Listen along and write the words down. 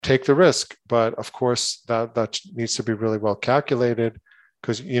take the risk. But of course, that needs to be really well calculated,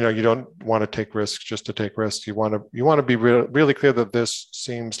 because you don't want to take risks just to take risks. You want to be really clear that this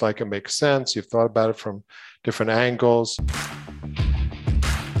seems like it makes sense. You've thought about it from different angles.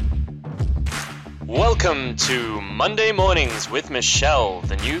 Welcome to Monday Mornings with Michelle,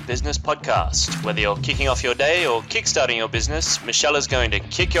 the new business podcast. Whether you're kicking off your day or kickstarting your business, Michelle is going to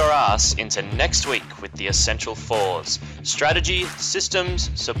kick your ass into next week with the essential fours: strategy,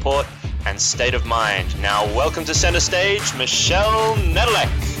 systems, support, and state of mind. Now, welcome to center stage, Michelle Nedelec.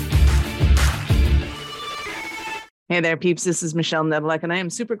 Hey there, peeps. This is Michelle Nedelec, and I am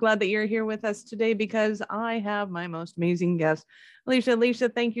super glad that you're here with us today because I have my most amazing guest, Elisha. Elisha,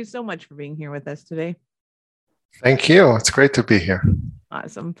 thank you so much for being here with us today. Thank you. It's great to be here.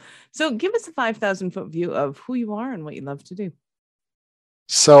 Awesome. So give us a 5,000-foot view of who you are and what you love to do.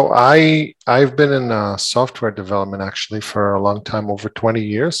 So I've been in software development actually for a long time, over 20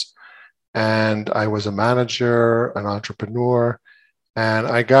 years. And I was a manager, an entrepreneur, and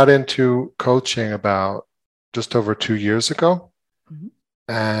I got into coaching about just over 2 years ago. Mm-hmm.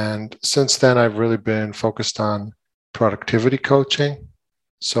 And since then, I've really been focused on productivity coaching.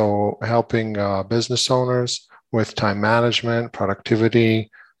 So helping business owners with time management,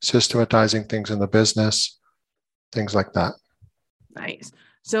 productivity, systematizing things in the business, things like that. Nice.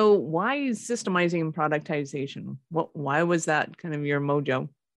 So why is systemizing and productization? Why was that kind of your mojo?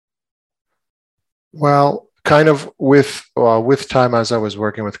 Well, kind of with time, as I was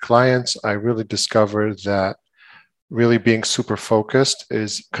working with clients, I really discovered that really being super focused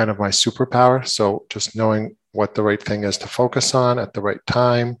is kind of my superpower. So just knowing what the right thing is to focus on at the right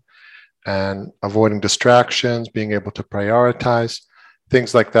time and avoiding distractions, being able to prioritize,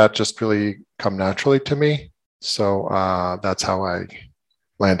 things like that just really come naturally to me. So that's how I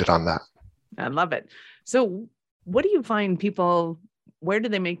landed on that. I love it. So what do you find where do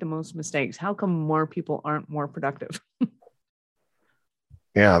they make the most mistakes? How come more people aren't more productive?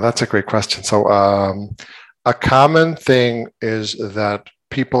 Yeah, that's a great question. So a common thing is that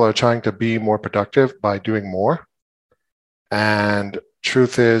people are trying to be more productive by doing more. And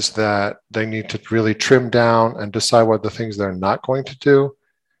truth is that they need to really trim down and decide what the things they're not going to do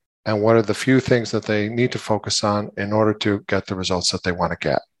and what are the few things that they need to focus on in order to get the results that they want to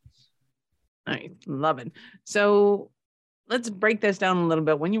get. I love it. So let's break this down a little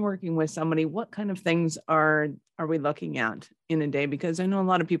bit. When you're working with somebody, what kind of things are we looking at in a day? Because I know a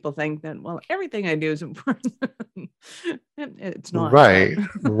lot of people think that, well, everything I do is important. It's not. Right,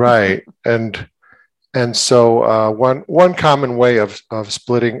 right. And so one common way of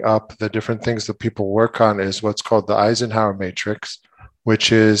splitting up the different things that people work on is what's called the Eisenhower matrix,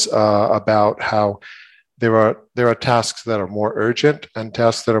 which is about how there are tasks that are more urgent and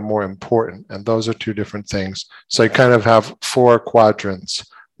tasks that are more important. And those are two different things. So you kind of have 4 quadrants,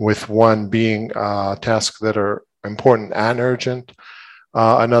 with one being tasks that are important and urgent.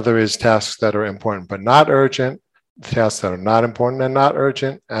 Another is tasks that are important but not urgent, tasks that are not important and not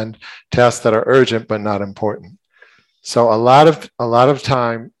urgent, and tasks that are urgent but not important. So a lot of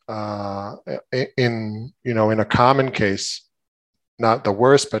time in a common case, not the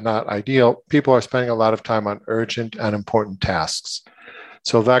worst, but not ideal, people are spending a lot of time on urgent and important tasks.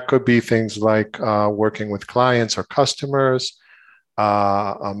 So that could be things like working with clients or customers,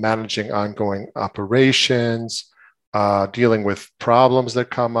 managing ongoing operations, dealing with problems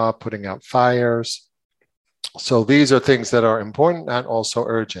that come up, putting out fires. So these are things that are important and also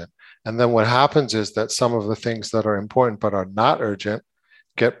urgent. And then what happens is that some of the things that are important but are not urgent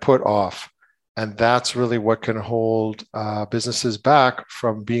get put off. And that's really what can hold businesses back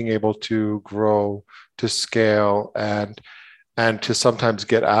from being able to grow, to scale, and to sometimes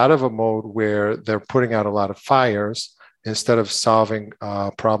get out of a mode where they're putting out a lot of fires instead of solving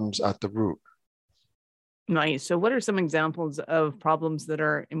problems at the root. Nice. So what are some examples of problems that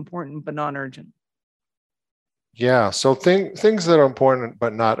are important but not urgent? Yeah, so things that are important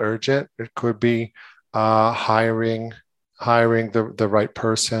but not urgent, it could be hiring the right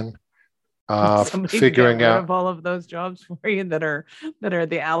person. Figuring out of all of those jobs for you that are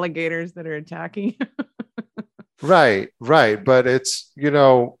the alligators that are attacking. Right. But it's,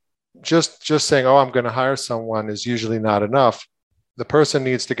 just saying, oh, I'm going to hire someone is usually not enough. The person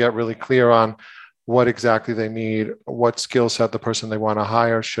needs to get really clear on what exactly they need, what skill set the person they want to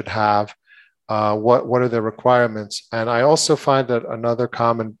hire should have, what are their requirements. And I also find that another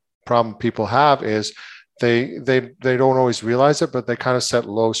common problem people have is they don't always realize it, but they kind of set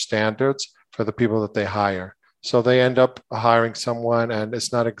low standards for the people that they hire. So they end up hiring someone and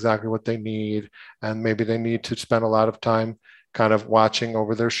it's not exactly what they need. And maybe they need to spend a lot of time kind of watching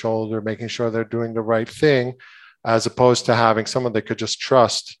over their shoulder, making sure they're doing the right thing. as opposed to having someone they could just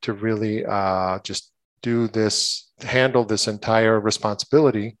trust to really just handle this entire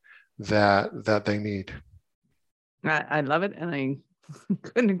responsibility that they need. I love it. And I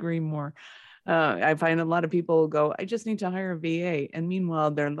couldn't agree more. I find a lot of people go, I just need to hire a VA. And meanwhile,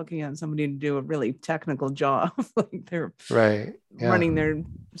 they're looking at somebody to do a really technical job. Like they're Right. Yeah. running their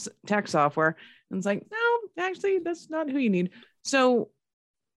tech software. And it's like, no, actually, that's not who you need. So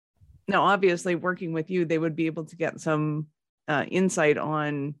now, obviously, working with you, they would be able to get some insight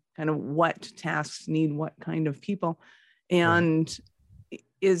on kind of what tasks need what kind of people. And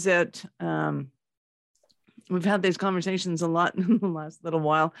is it, we've had these conversations a lot in the last little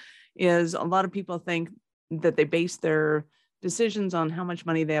while, is a lot of people think that they base their decisions on how much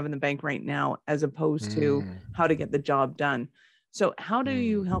money they have in the bank right now, as opposed to how to get the job done. So how do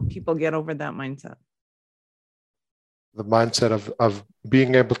you help people get over that mindset? The mindset of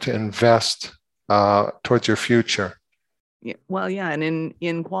being able to invest towards your future. Yeah, well, yeah. And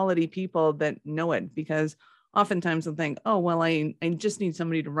in quality people that know it, because oftentimes they'll think, oh, well, I just need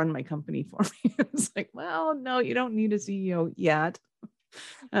somebody to run my company for me. It's like, well, no, you don't need a CEO yet.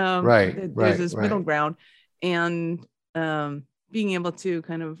 There's this middle ground, and being able to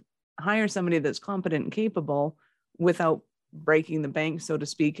kind of hire somebody that's competent and capable without breaking the bank, so to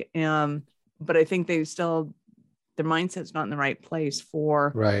speak. But I think they still, their mindset's not in the right place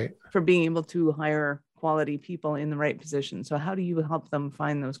for being able to hire quality people in the right position. So how do you help them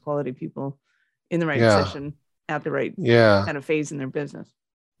find those quality people in the right position at the right kind of phase in their business?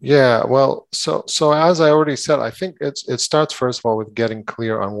 Yeah, well, so as I already said, I think it starts first of all with getting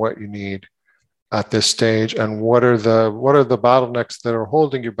clear on what you need at this stage, and what are the bottlenecks that are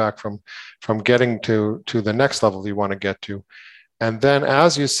holding you back from getting to the next level you want to get to. And then,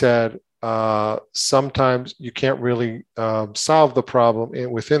 as you said, sometimes you can't really solve the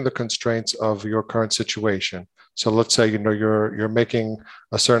problem within the constraints of your current situation. So let's say you're making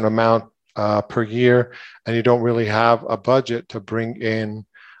a certain amount per year, and you don't really have a budget to bring in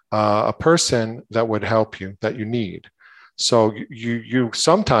a person that would help you, that you need. So you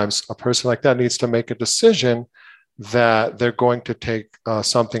sometimes a person like that needs to make a decision that they're going to take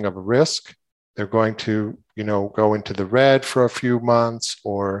something of a risk. They're going to go into the red for a few months,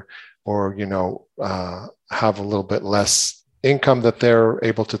 or have a little bit less income that they're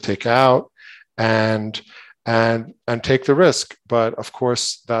able to take out, and take the risk. But of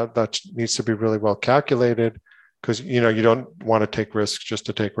course, that needs to be really well calculated, because you don't want to take risks just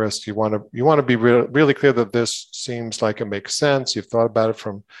to take risks. You want to be really clear that this seems like it makes sense. You've thought about it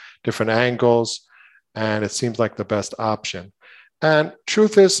from different angles, and it seems like the best option. And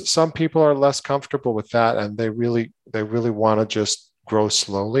truth is, some people are less comfortable with that, and they really want to just grow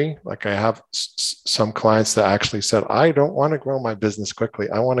slowly. Like I have some clients that actually said, I don't want to grow my business quickly.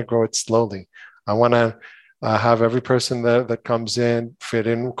 I want to grow it slowly. I want to have every person that comes in fit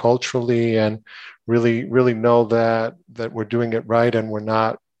in culturally, and really know that we're doing it right and we're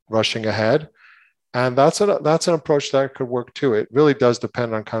not rushing ahead. And that's an approach that could work too. It really does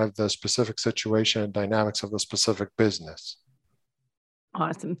depend on kind of the specific situation and dynamics of the specific business.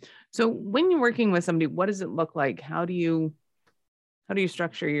 Awesome. So when you're working with somebody, what does it look like? How do you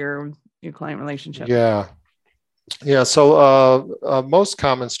structure your client relationship? Yeah. So most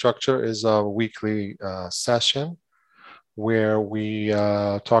common structure is a weekly session where we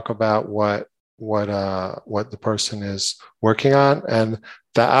talk about what the person is working on, and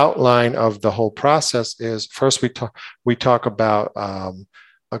the outline of the whole process is, first we talk about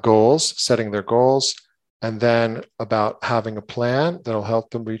goals, setting their goals, and then about having a plan that'll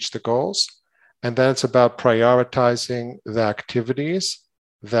help them reach the goals. And then it's about prioritizing the activities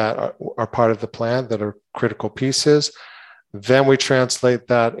that are part of the plan, that are critical pieces. Then we translate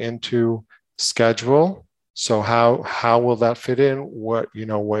that into schedule. So how will that fit in? What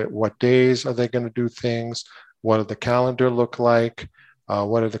days are they going to do things? What does the calendar look like?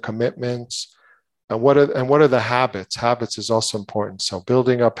 What are the commitments? And what are the habits? Habits is also important. So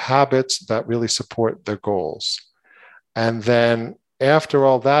building up habits that really support their goals. And then after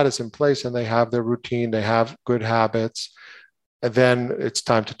all that is in place and they have their routine, they have good habits, and then it's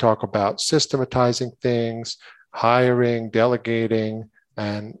time to talk about systematizing things, hiring, delegating,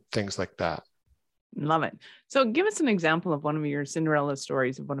 and things like that. Love it. So give us an example of one of your Cinderella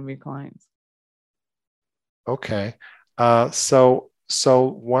stories of one of your clients. Okay. So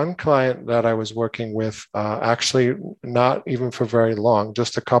one client that I was working with, actually not even for very long,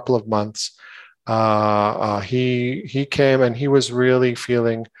 just a couple of months, he came and he was really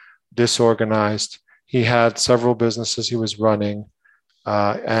feeling disorganized. He had several businesses he was running,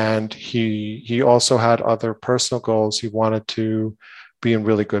 and he also had other personal goals. He wanted to be in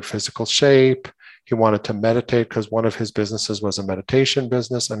really good physical shape. He wanted to meditate because one of his businesses was a meditation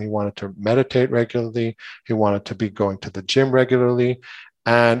business, and he wanted to meditate regularly. He wanted to be going to the gym regularly,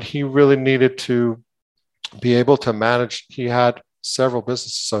 and he really needed to be able to manage. He had several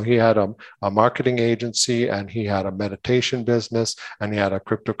businesses. So he had a marketing agency, and he had a meditation business, and he had a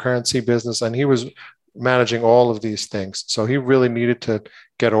cryptocurrency business, and he was managing all of these things. So he really needed to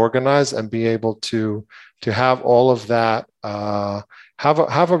get organized and be able to have all of that,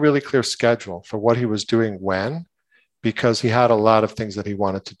 have a really clear schedule for what he was doing when, because he had a lot of things that he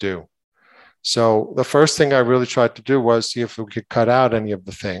wanted to do. So the first thing I really tried to do was see if we could cut out any of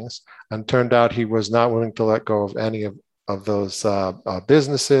the things, and turned out he was not willing to let go of any of those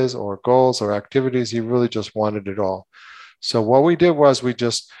businesses or goals or activities. He really just wanted it all. So what we did was we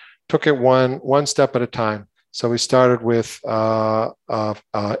just took it one step at a time. So we started with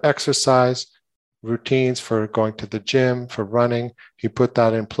exercise routines for going to the gym, for running. He put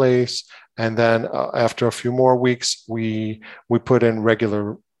that in place. And then after a few more weeks, we put in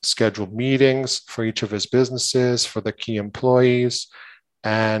regular scheduled meetings for each of his businesses, for the key employees.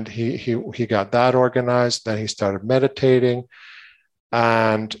 And he got that organized. Then he started meditating.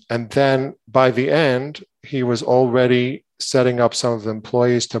 And then by the end, he was already setting up some of the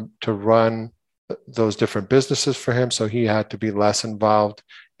employees to run those different businesses for him. So he had to be less involved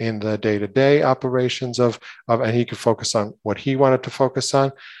in the day-to-day operations and he could focus on what he wanted to focus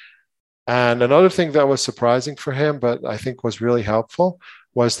on. And another thing that was surprising for him, but I think was really helpful,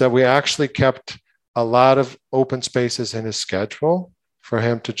 was that we actually kept a lot of open spaces in his schedule for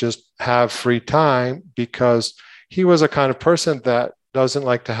him to just have free time, because he was a kind of person that doesn't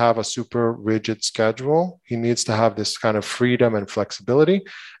like to have a super rigid schedule. He needs to have this kind of freedom and flexibility.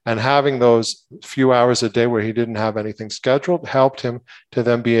 And having those few hours a day where he didn't have anything scheduled helped him to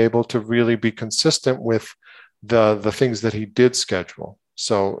then be able to really be consistent with the things that he did schedule.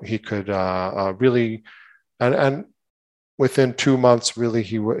 So he could really, and within 2 months, really,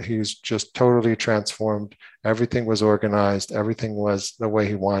 he's just totally transformed. Everything was organized. Everything was the way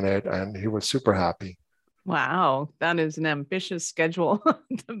he wanted. And he was super happy. Wow, that is an ambitious schedule.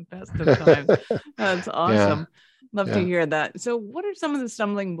 The best of times. That's awesome. Love to hear that. So what are some of the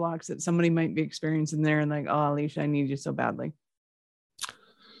stumbling blocks that somebody might be experiencing there and like, oh, Elisha, I need you so badly?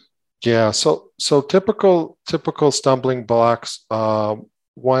 Yeah, so typical stumbling blocks.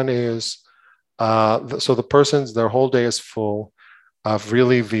 One is, so the person's, their whole day is full of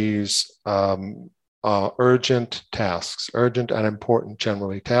really these urgent tasks, urgent and important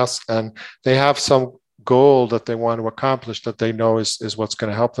generally tasks, and they have some goal that they want to accomplish that they know is what's going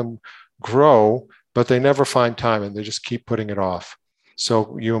to help them grow, but they never find time and they just keep putting it off.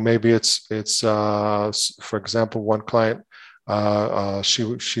 So, maybe it's for example, one client,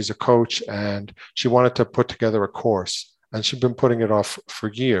 she's a coach and she wanted to put together a course, and she'd been putting it off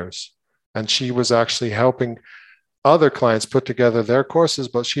for years. And she was actually helping other clients put together their courses,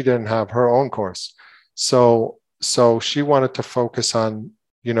 but she didn't have her own course. So she wanted to focus on,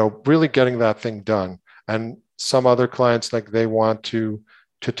 really getting that thing done. And some other clients, like, they want to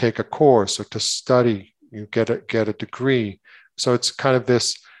take a course or to study, get a degree. So it's kind of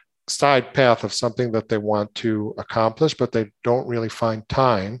this side path of something that they want to accomplish, but they don't really find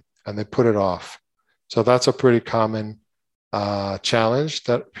time and they put it off. So that's a pretty common challenge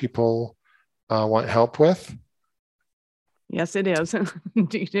that people want help with. Yes, it is.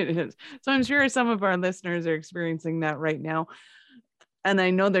 Indeed, it is. So I'm sure some of our listeners are experiencing that right now. And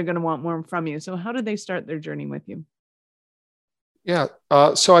I know they're going to want more from you. So how did they start their journey with you? Yeah.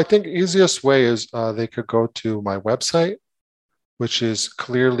 So I think easiest way is they could go to my website, which is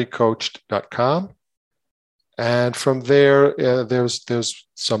clearlycoached.com. And from there, there's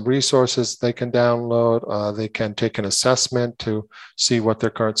some resources they can download. They can take an assessment to see what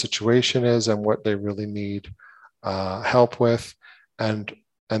their current situation is and what they really need help with. And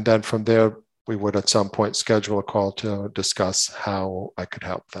then from there, we would at some point schedule a call to discuss how I could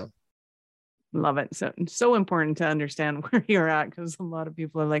help them. Love it. So important to understand where you're at, because a lot of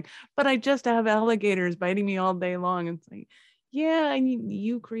people are like, but I just have alligators biting me all day long. And it's like, yeah,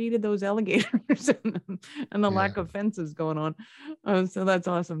 you created those alligators and the lack of fences going on. So that's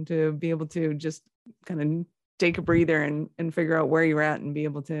awesome to be able to just kind of take a breather and figure out where you're at and be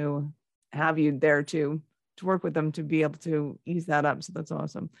able to have you there to work with them to be able to ease that up. So that's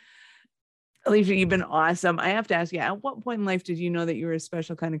awesome. Elisha, you've been awesome. I have to ask you, at what point in life did you know that you were a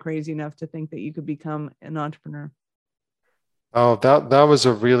special kind of crazy enough to think that you could become an entrepreneur? Oh, that was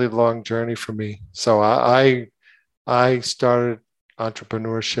a really long journey for me. So I started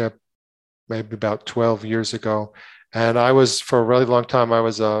entrepreneurship maybe about 12 years ago. And I was, for a really long time, I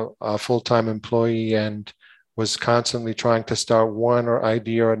was a full-time employee and was constantly trying to start one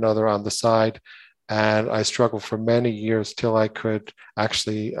idea or another on the side. And I struggled for many years till I could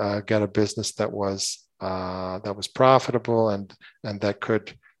actually get a business that was profitable and that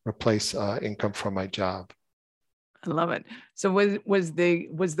could replace income from my job. I love it. So was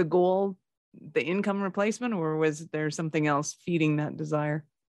the goal the income replacement, or was there something else feeding that desire?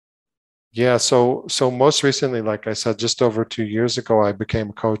 Yeah, so most recently, like I said, just over 2 years ago, I became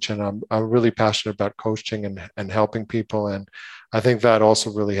a coach, and I'm really passionate about coaching and helping people, and I think that also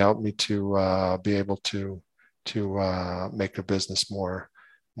really helped me to be able to make the business more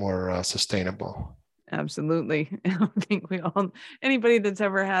sustainable. Absolutely. I think anybody that's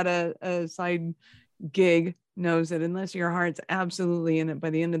ever had a side gig knows that unless your heart's absolutely in it, by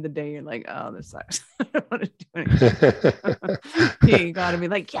the end of the day, you're like, oh, this sucks. I don't want to do anything. You got to be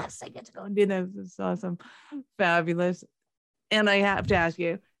like, yes, I get to go and do this. It's awesome. Fabulous. And I have to ask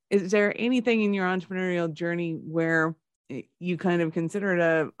you, is there anything in your entrepreneurial journey where you kind of consider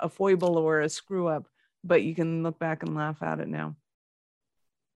it a foible or a screw up, but you can look back and laugh at it now?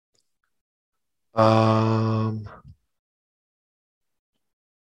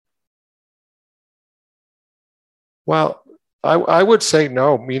 Well, I would say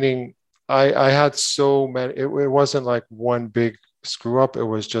no, meaning I had so many, it wasn't like one big screw up. It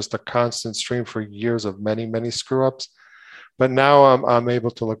was just a constant stream for years of many screw ups. But now I'm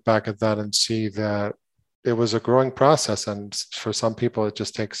able to look back at that and see that it was a growing process. And for some people, it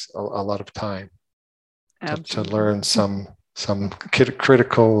just takes a lot of time to learn some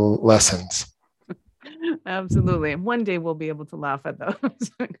critical lessons. Absolutely. And one day we'll be able to laugh at those. Oh,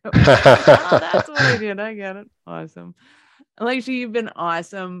 that's what I did. I get it. Awesome. Elisha, you've been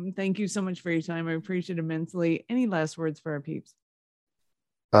awesome. Thank you so much for your time. I appreciate it immensely. Any last words for our peeps?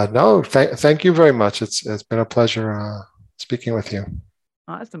 No, thank you very much. It's been a pleasure speaking with you.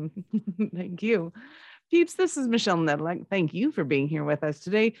 Awesome. Thank you. Peeps, this is Michelle Nedelec. Thank you for being here with us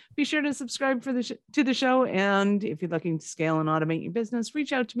today. Be sure to subscribe to the show. And if you're looking to scale and automate your business,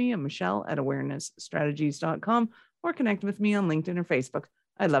 reach out to me. I'm Michelle@awarenessstrategies.com or connect with me on LinkedIn or Facebook.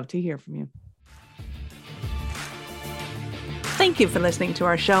 I'd love to hear from you. Thank you for listening to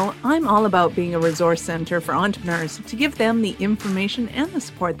our show. I'm all about being a resource center for entrepreneurs to give them the information and the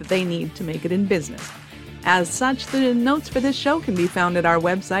support that they need to make it in business. As such, the notes for this show can be found at our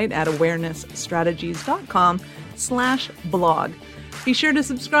website at awarenessstrategies.com/blog. Be sure to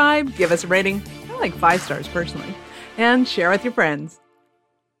subscribe, give us a rating. I like 5 stars personally, and share with your friends.